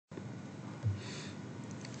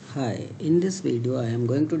Hi, in this video I am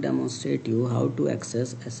going to demonstrate you how to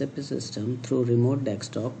access SAP system through remote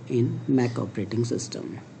desktop in Mac operating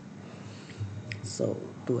system. So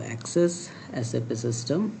to access SAP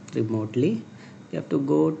system remotely, we have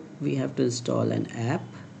to install an app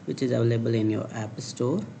which is available in your app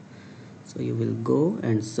store. So you will go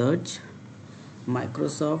and search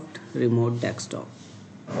Microsoft Remote Desktop.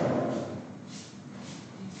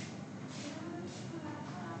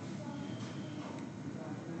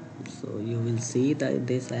 So you will see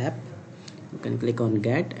this app. You can click on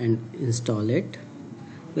get and install it.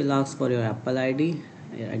 Will ask for your Apple ID.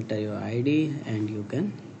 Enter your ID and you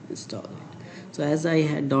can install it. So as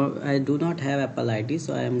I do not have Apple ID,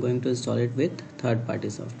 so I am going to install it with third-party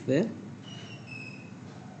software.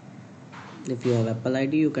 If you have Apple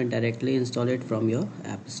ID, you can directly install it from your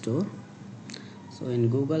app store. So in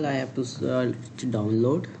Google, I have to search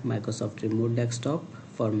download Microsoft Remote Desktop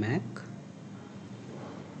for Mac.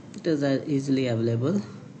 It is easily available.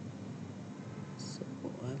 So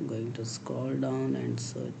I'm going to scroll down and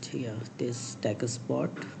search here this tech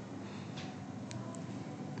spot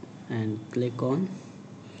and click on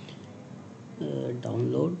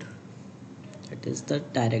download. That is the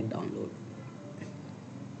direct download.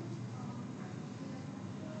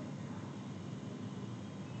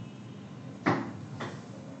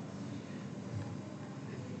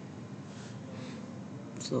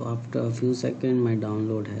 So after a few seconds my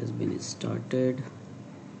download has been started.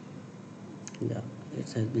 Yeah, it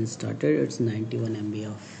has been started. It's 91 MB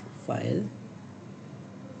of file.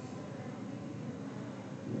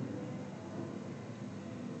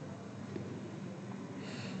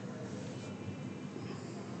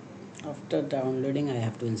 After downloading I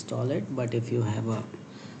have to install it, but if you have a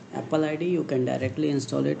Apple ID you can directly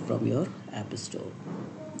install it from your app store.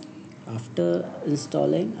 After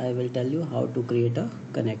installing, I will tell you how to create a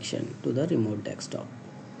connection to the remote desktop.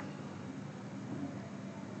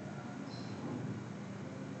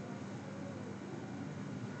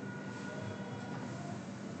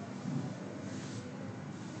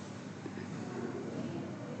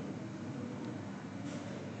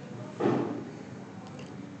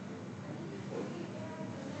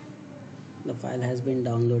 The file has been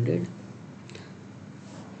downloaded.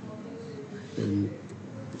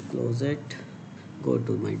 Close it, go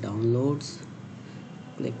to my downloads,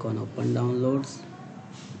 click on open downloads.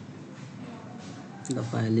 The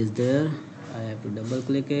file is there. I have to double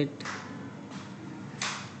click it,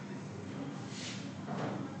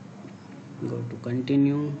 go to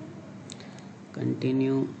continue,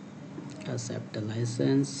 accept the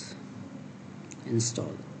license,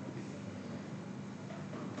 install,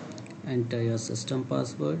 enter your system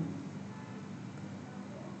password,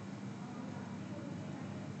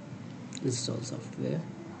 install software.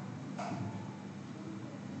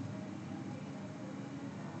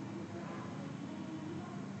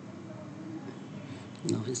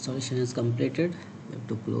 Now installation is completed. You have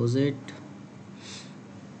to close it.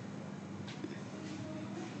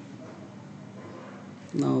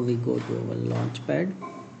 Now we go to our launchpad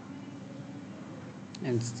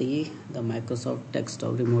and see the Microsoft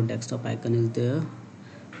Desktop Remote Desktop icon is there.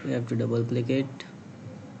 We have to double click it.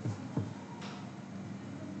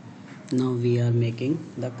 Now we are making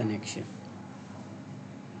the connection.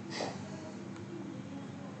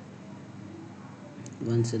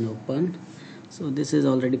 Once in open, so this is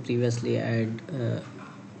already previously add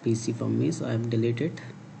PC from me, so I have deleted.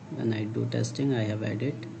 When I do testing I have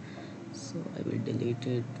added, so I will delete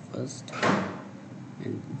it first.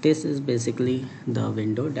 And this is basically the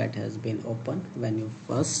window that has been opened when you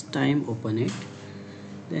first time open it.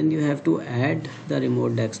 Then you have to add the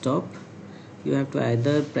remote desktop. You have to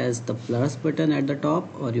either press the plus button at the top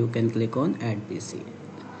or you can click on add PC.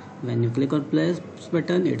 When you click on plus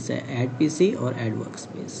button, it's a add PC or add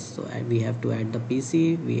workspace. So we have to add the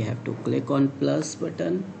PC. We have to click on plus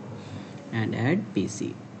button and add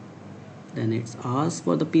PC. Then it's asked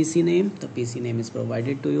for the PC name. The PC name is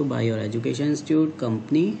provided to you by your education institute,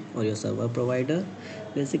 company or your server provider.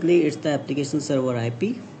 Basically it's the application server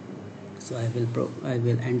IP. So I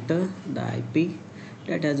will enter the IP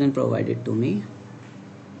that has been provided to me,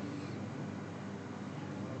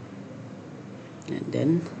 and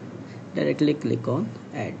then directly click on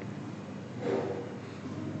add.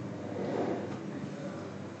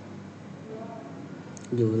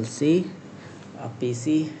 You will see a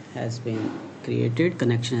PC has been created,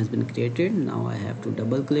 connection has been created. Now I have to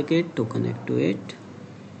double click it to connect to it.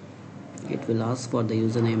 It will ask for the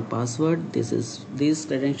username, password. This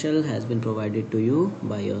credential has been provided to you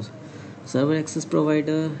by your server access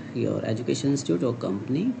provider, your education institute or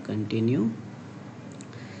company. Continue.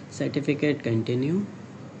 Certificate, continue.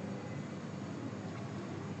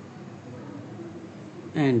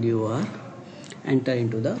 and you are enter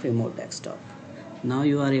into the remote desktop. Now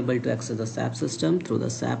you are able to access the SAP system through the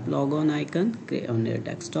SAP logon icon on your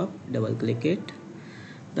desktop. Double click it.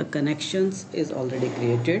 The connections is already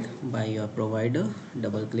created by your provider.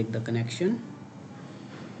 Double click the connection.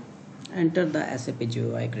 Enter the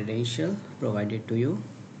SAPGUI credential provided to you.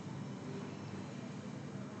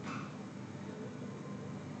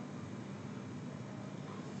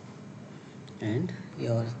 And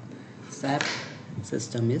your SAP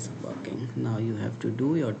system is working. Now you have to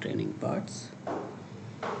do your training parts.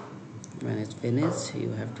 When it's finished,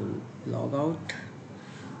 you have to log out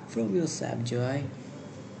from your SAPGUI.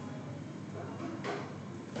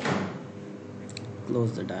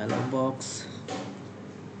 Close the dialog box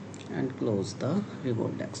and close the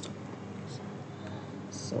remote desktop.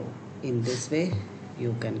 So in this way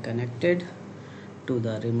you can connect it to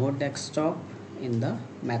the remote desktop in the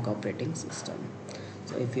Mac operating system.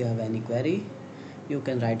 So if you have any query, you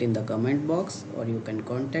can write in the comment box or you can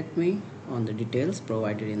contact me on the details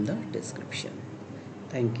provided in the description.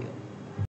 Thank you.